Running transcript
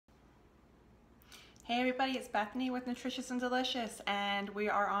Hey everybody, it's Bethany with Nutritious and Delicious, and we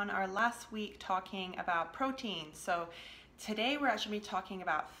are on our last week talking about protein. So today we're actually talking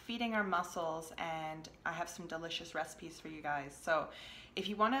about feeding our muscles, and I have some delicious recipes for you guys. So if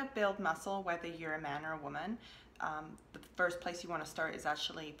you want to build muscle, whether you're a man or a woman, the first place you want to start is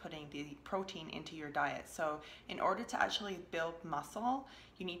actually putting the protein into your diet. So in order to actually build muscle,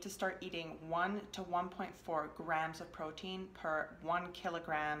 you need to start eating 1 to 1.4 grams of protein per 1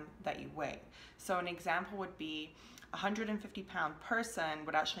 kilogram that you weigh. So an example would be a 150-pound person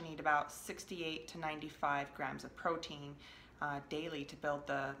would actually need about 68 to 95 grams of protein daily to build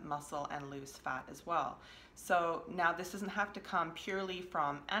the muscle and lose fat as well. So now this doesn't have to come purely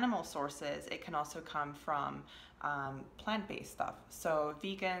from animal sources. It can also come from plant-based stuff. So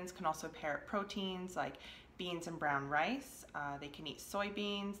vegans can also pair proteins like beans and brown rice. They can eat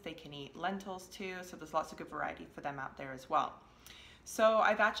soybeans, they can eat lentils too, so there's lots of good variety for them out there as well. So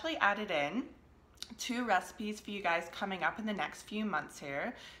I've actually added in 2 recipes for you guys coming up in the next few months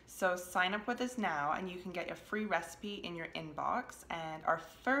here. So sign up with us now and you can get a free recipe in your inbox. And our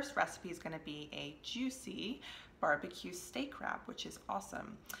first recipe is going to be a juicy barbecue steak wrap, which is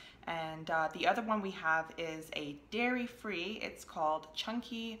awesome. And the other one we have is a dairy-free, it's called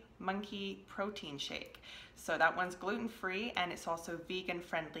Chunky Monkey Protein Shake. So that one's gluten-free and it's also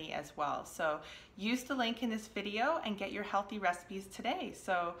vegan-friendly as well. So use the link in this video and get your healthy recipes today.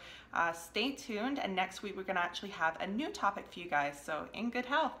 So stay tuned, and next week we're gonna actually have a new topic for you guys. So in good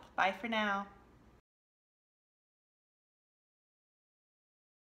health. Bye for now.